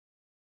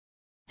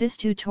This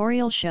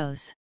tutorial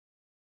shows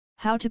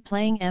how to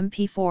playing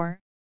MP4,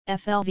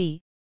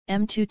 FLV,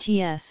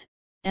 M2TS,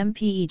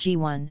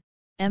 MPEG1,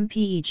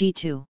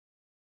 MPEG2,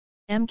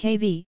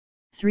 MKV,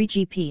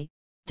 3GP,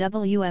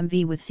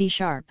 WMV with C#.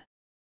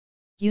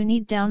 You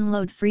need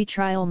download free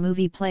trial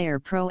Movie Player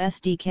Pro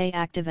SDK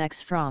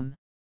ActiveX from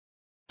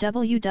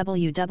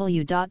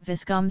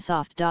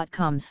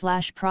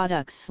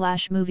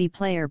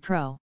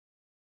www.viscomsoft.com/products/movieplayerpro.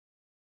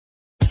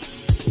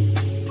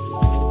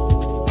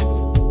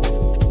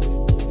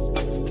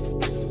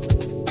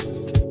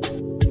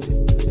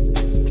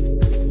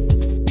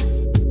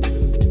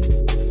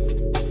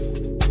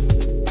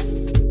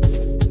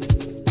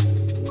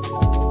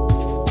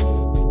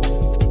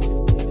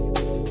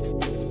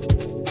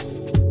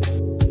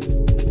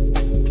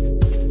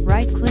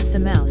 Right-click the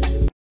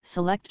mouse,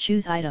 select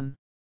Choose Item.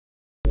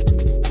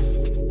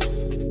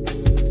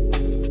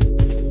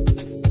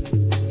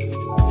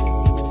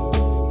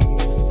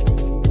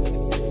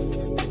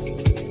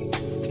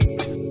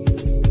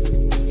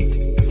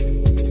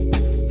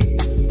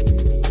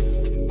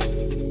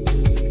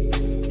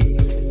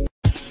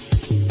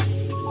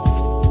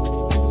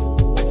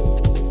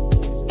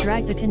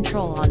 Drag the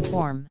control on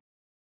form.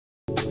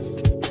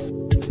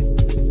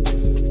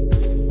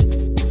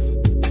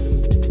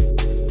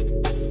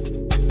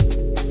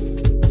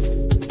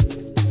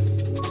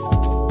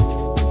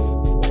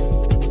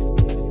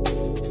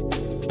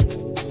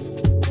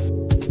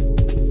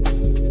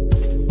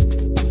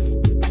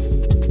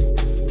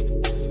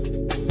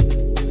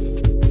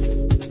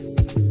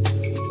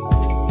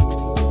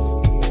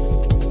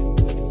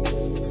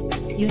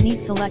 You need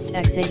select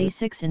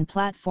x86 in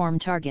platform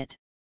target.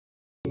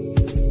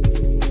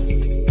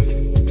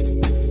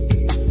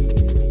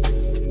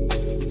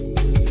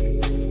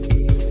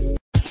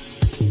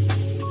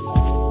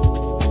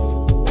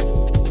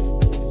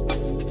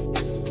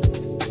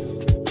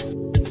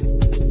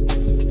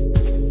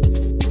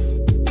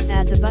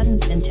 Add the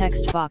buttons and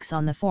text box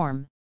on the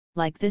form,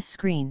 like this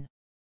screen.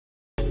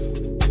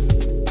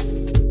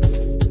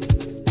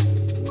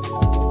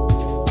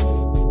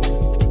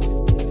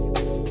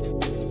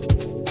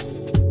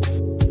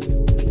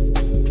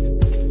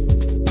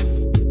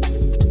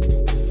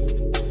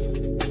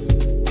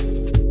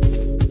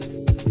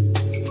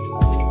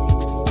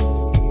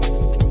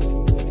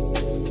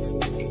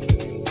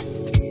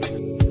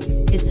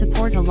 It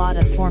supports a lot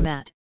of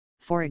format,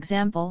 for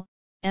example,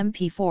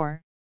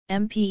 MP4,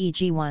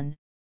 MPEG1,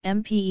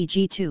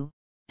 MPEG2,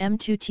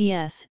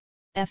 M2TS,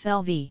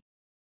 FLV.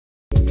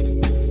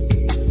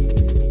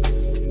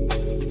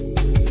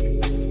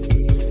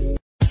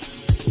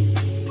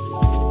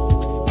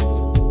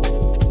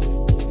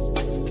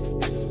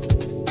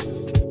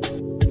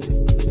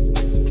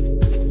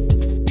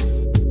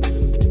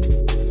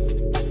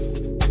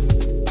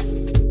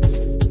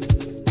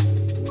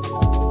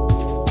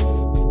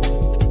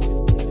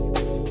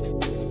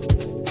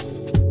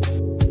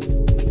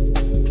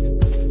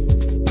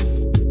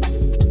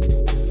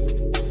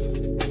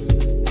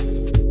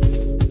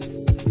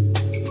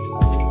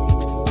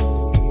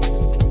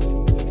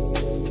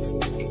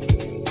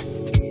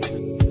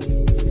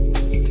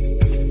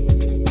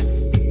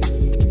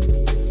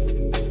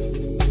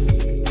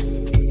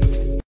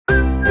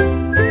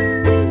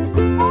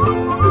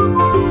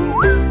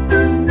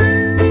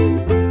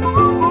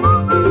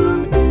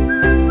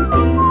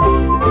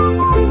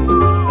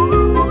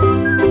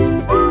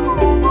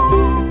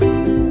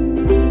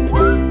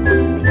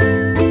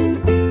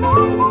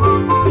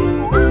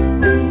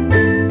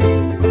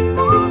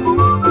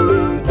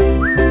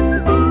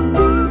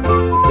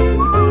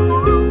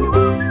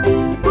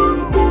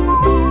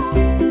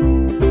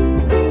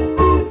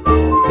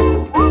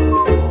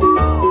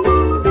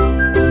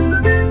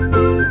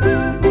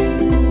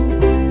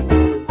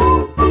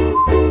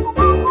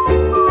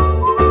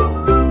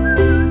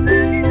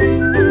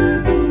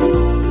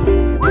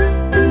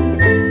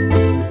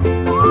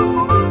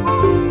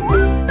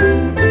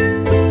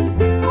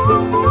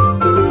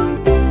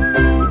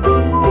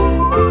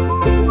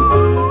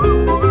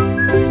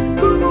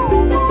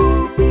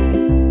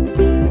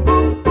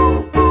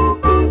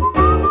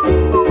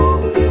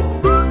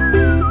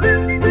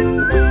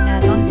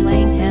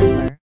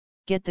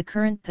 Get the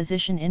current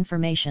position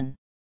information.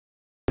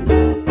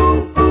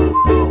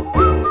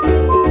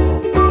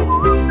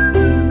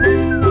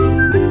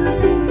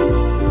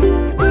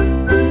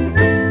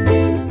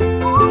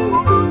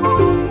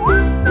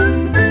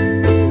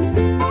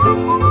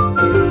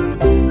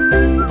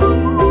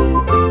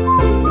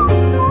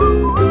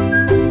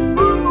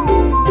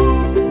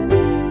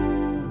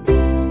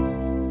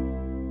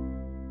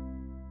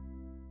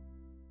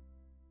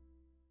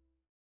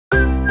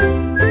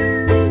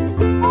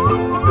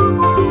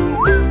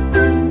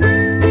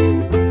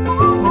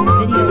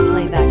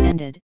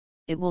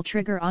 It will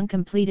trigger on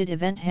completed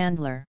event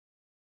handler.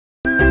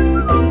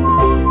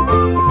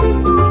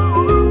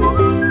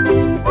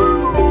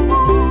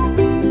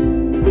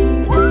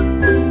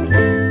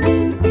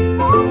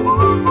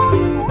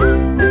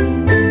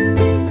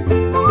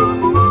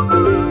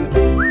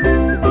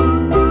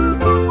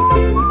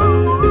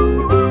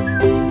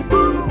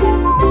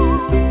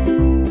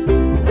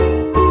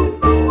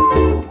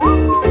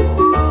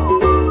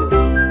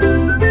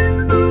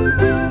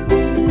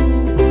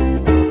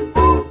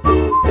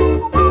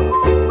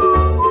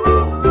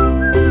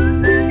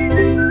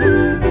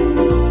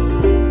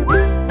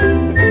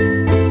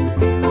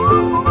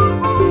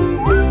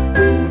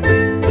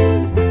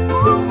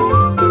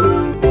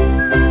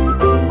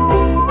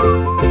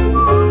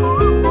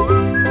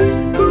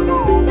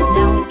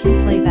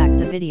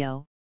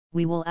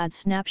 add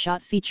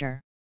snapshot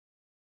feature.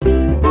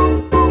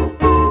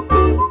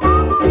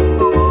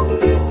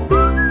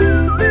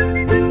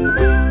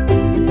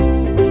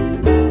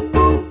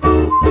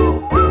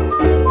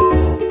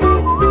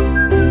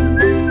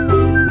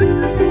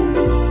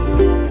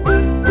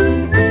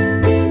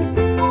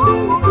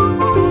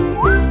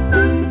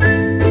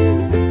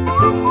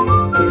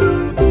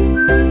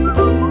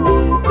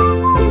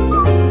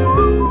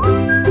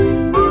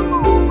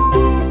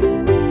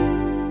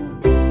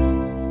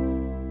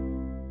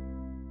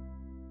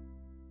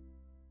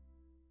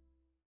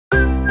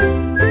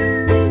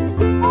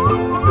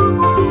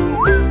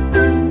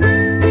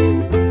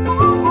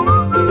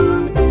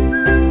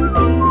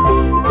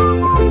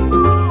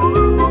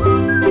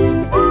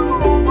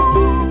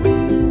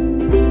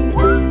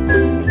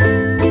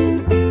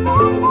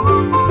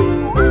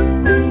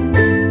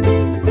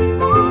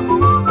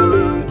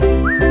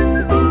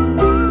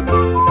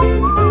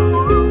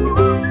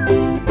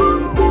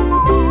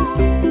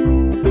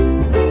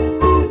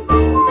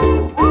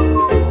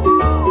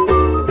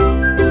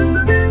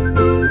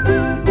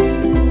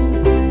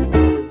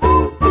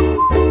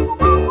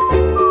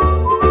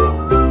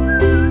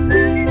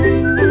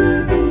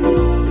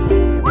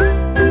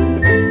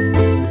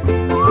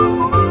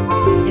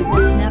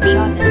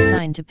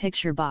 To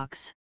picture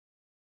box.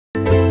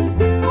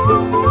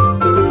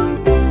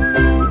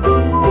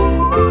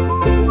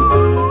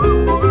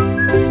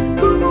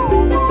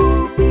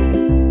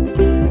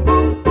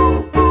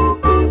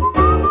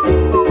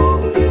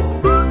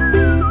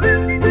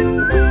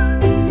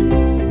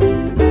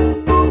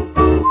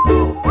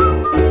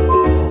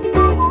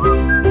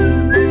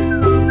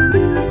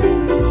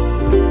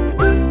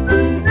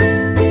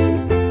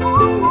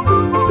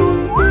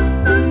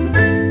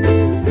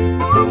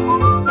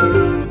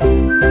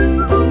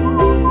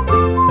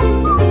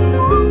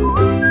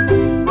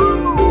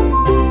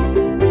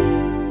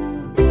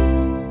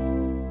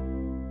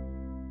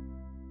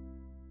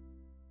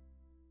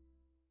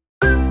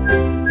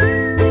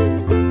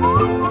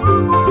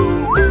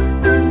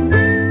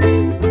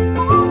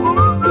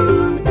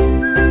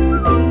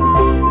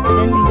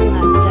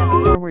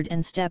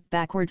 And step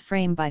backward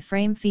frame by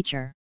frame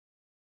feature.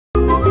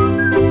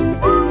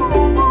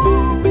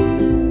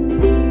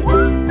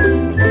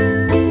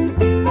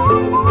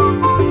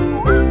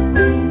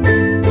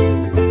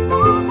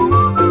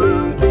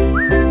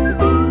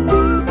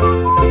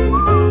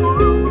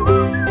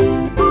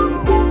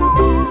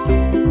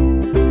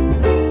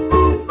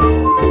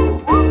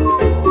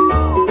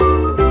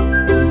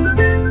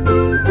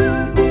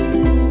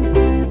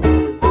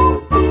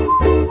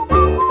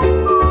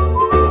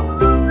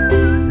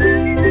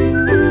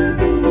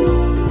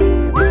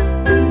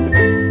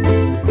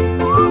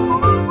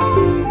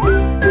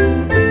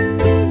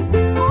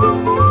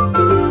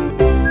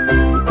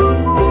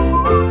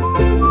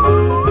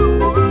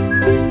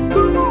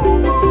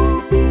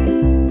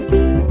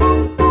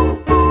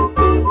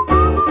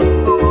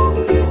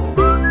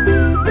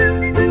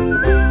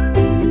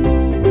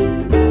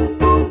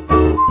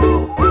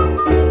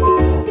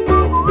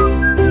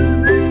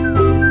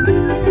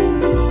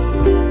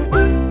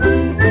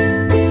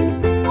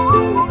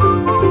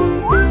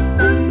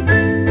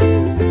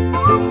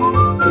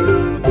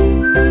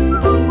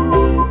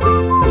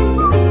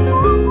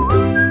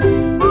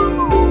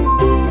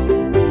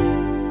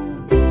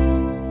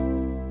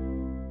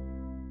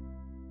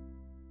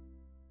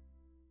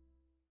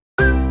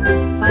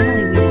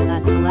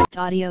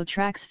 Audio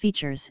tracks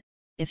features,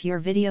 if your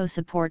video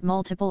support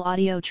multiple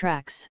audio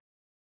tracks.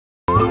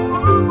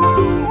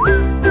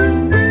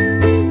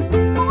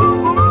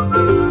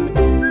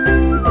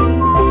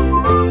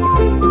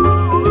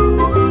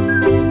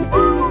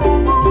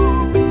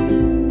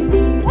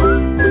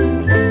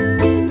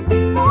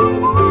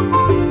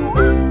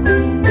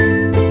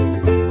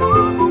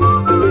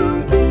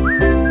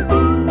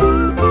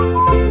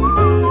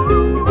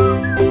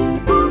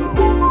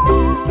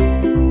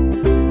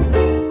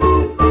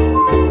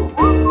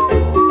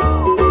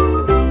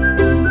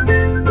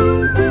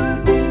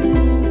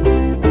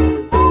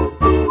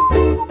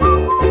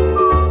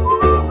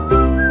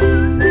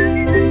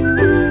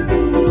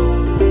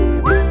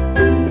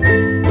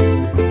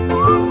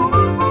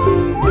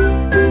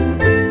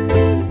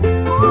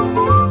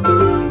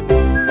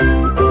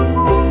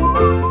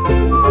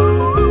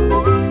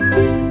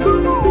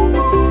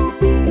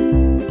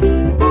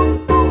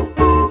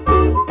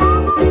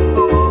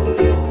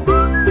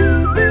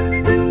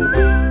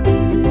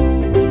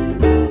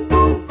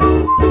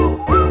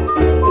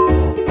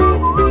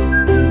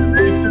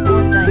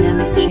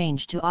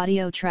 To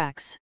audio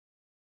tracks.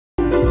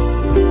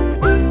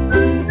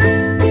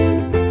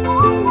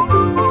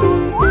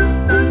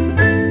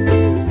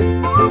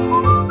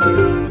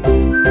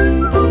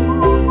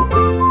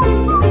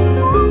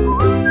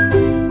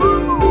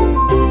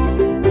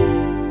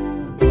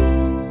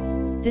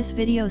 This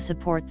video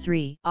support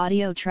 3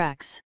 audio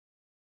tracks.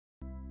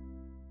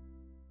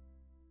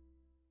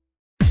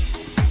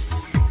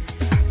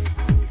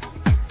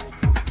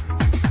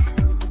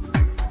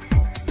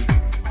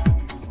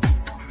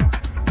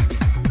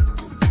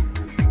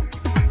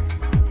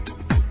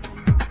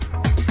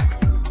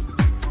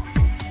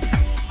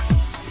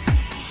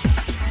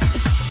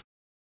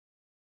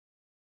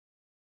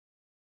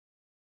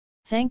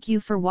 Thank you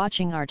for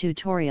watching our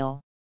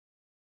tutorial.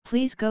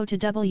 Please go to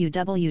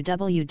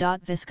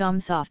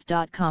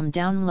www.viscomsoft.com,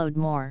 download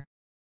more.